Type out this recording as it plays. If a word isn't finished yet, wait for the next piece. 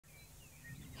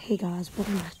Hey guys,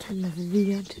 welcome back to another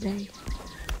video today.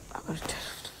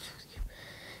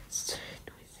 It's too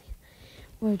noisy.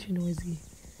 Way too noisy.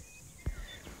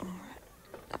 Alright,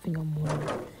 I think I'm more. Okay,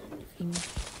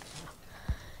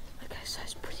 so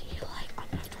it's pretty like I'm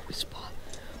gonna have to whisper.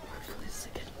 Hopefully this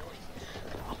is getting annoying.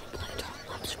 I'm gonna play time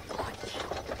lapse right now.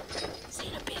 See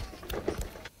you in a bit.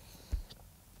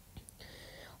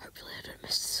 Hopefully I don't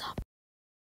mess this up.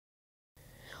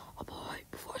 Oh boy,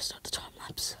 before I start the time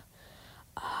lapse.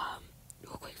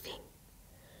 Real quick thing.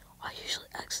 I usually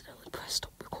accidentally press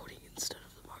stop recording instead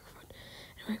of the microphone.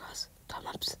 Anyway guys, time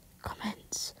lapse,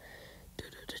 comments.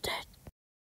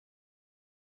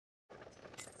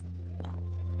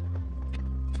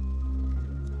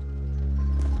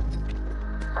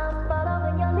 I'm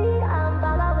following your lead, I'm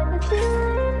following the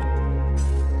ceiling.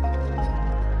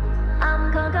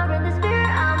 I'm conquering the spirit,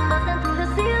 I'm busting through the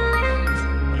ceiling.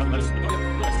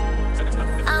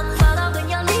 I'm following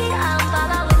your lead, I'm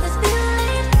following the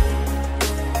ceiling.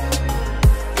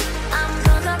 I'm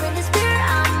conquering the spirit,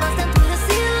 I'm busting through the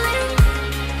ceiling.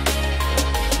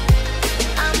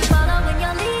 I'm following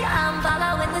your lead, I'm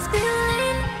following the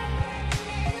ceiling.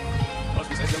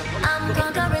 I'm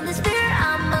conquering the spirit,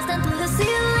 I'm busting through the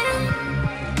ceiling.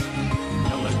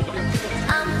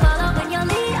 I'm following your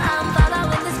lead, I'm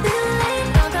following the ceiling.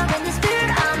 Conquering the spirit,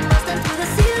 I'm busting through the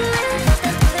ceiling.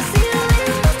 Busting through the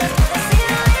ceiling, busting through the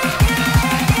ceiling.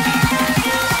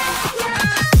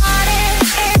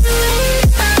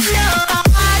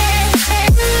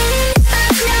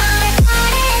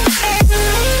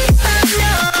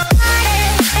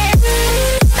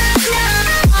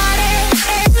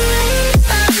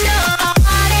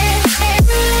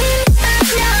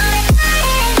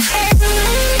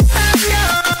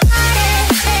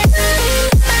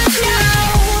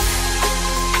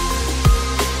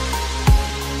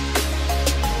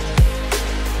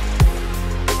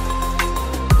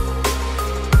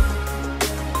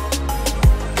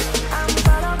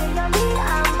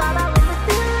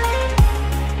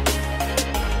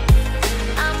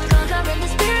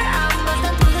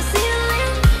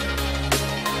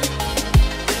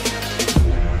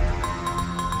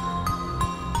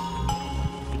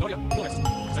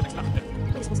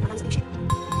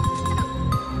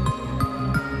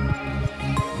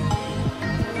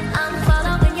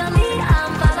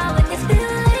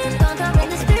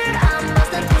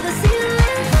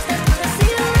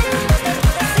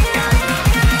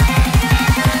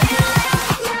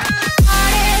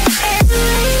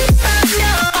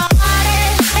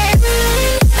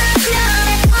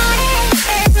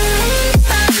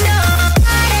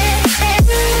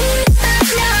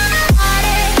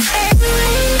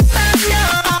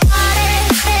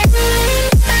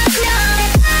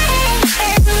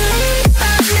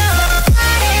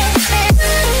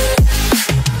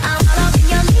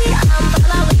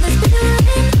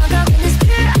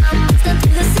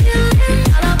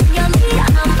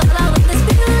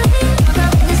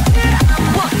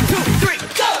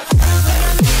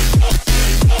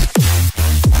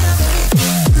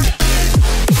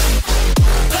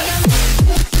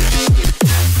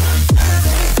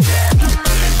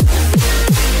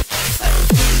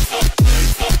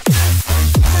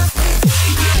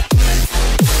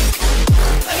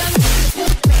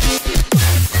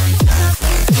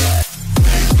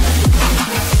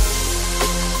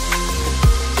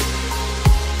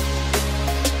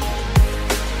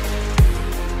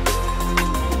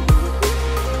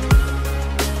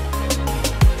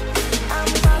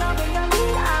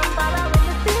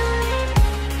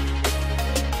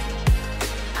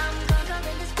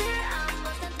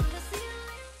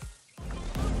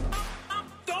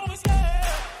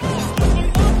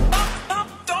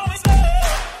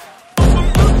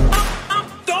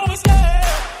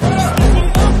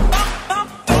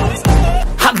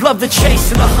 Love the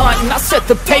chase and the hunt, and I set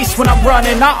the pace when I'm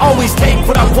running. I always take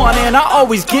what I want and I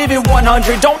always give it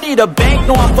 100. Don't need a bank,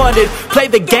 no I'm funded. Play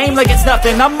the game like it's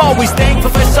nothing. I'm always thankful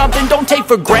for something. Don't take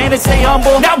for granted, stay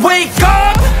humble. Now wake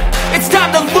up! It's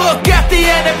time to look at the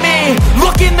enemy.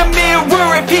 Look in the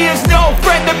mirror if he is no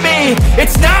friend to me.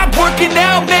 It's not working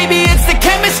out, maybe it's the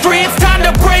chemistry. It's time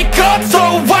to break up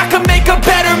so I can make a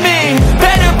better me.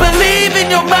 Better believe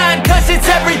in your mind, cause it's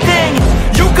everything.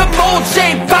 You can mold,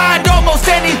 shape, find almost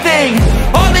anything.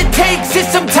 All it takes is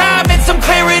some time and some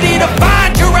clarity to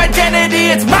find your identity.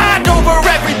 It's mind over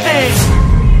everything.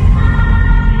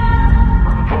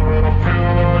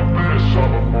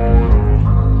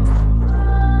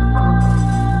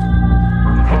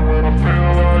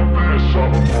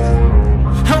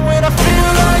 And when I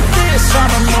feel like this,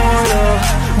 I'm immortal.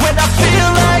 When I feel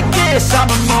like this, I'm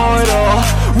immortal.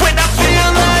 When I feel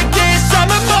like this,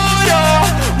 I'm immortal.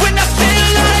 When I feel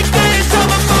like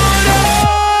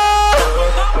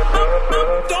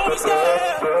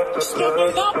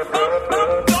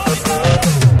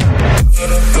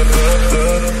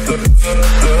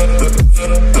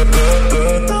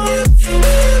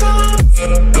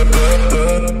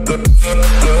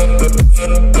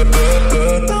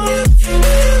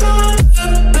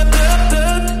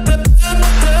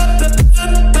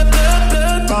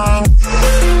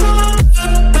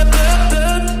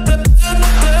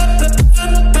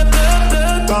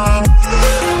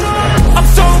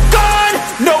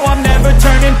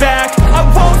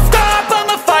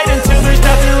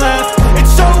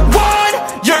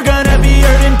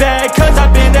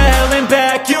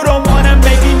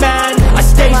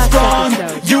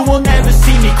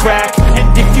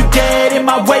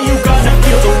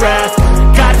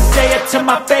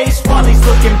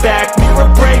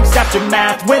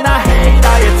math. When I hate,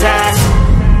 I attack.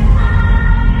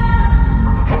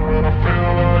 And when I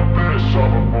feel like this,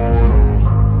 I'm immortal.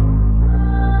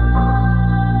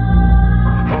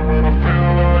 And when I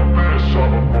feel like this,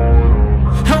 I'm immortal.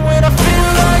 And when I feel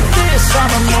like this,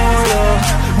 I'm immortal.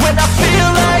 When I feel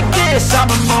like this, I'm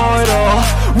immortal.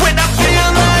 When I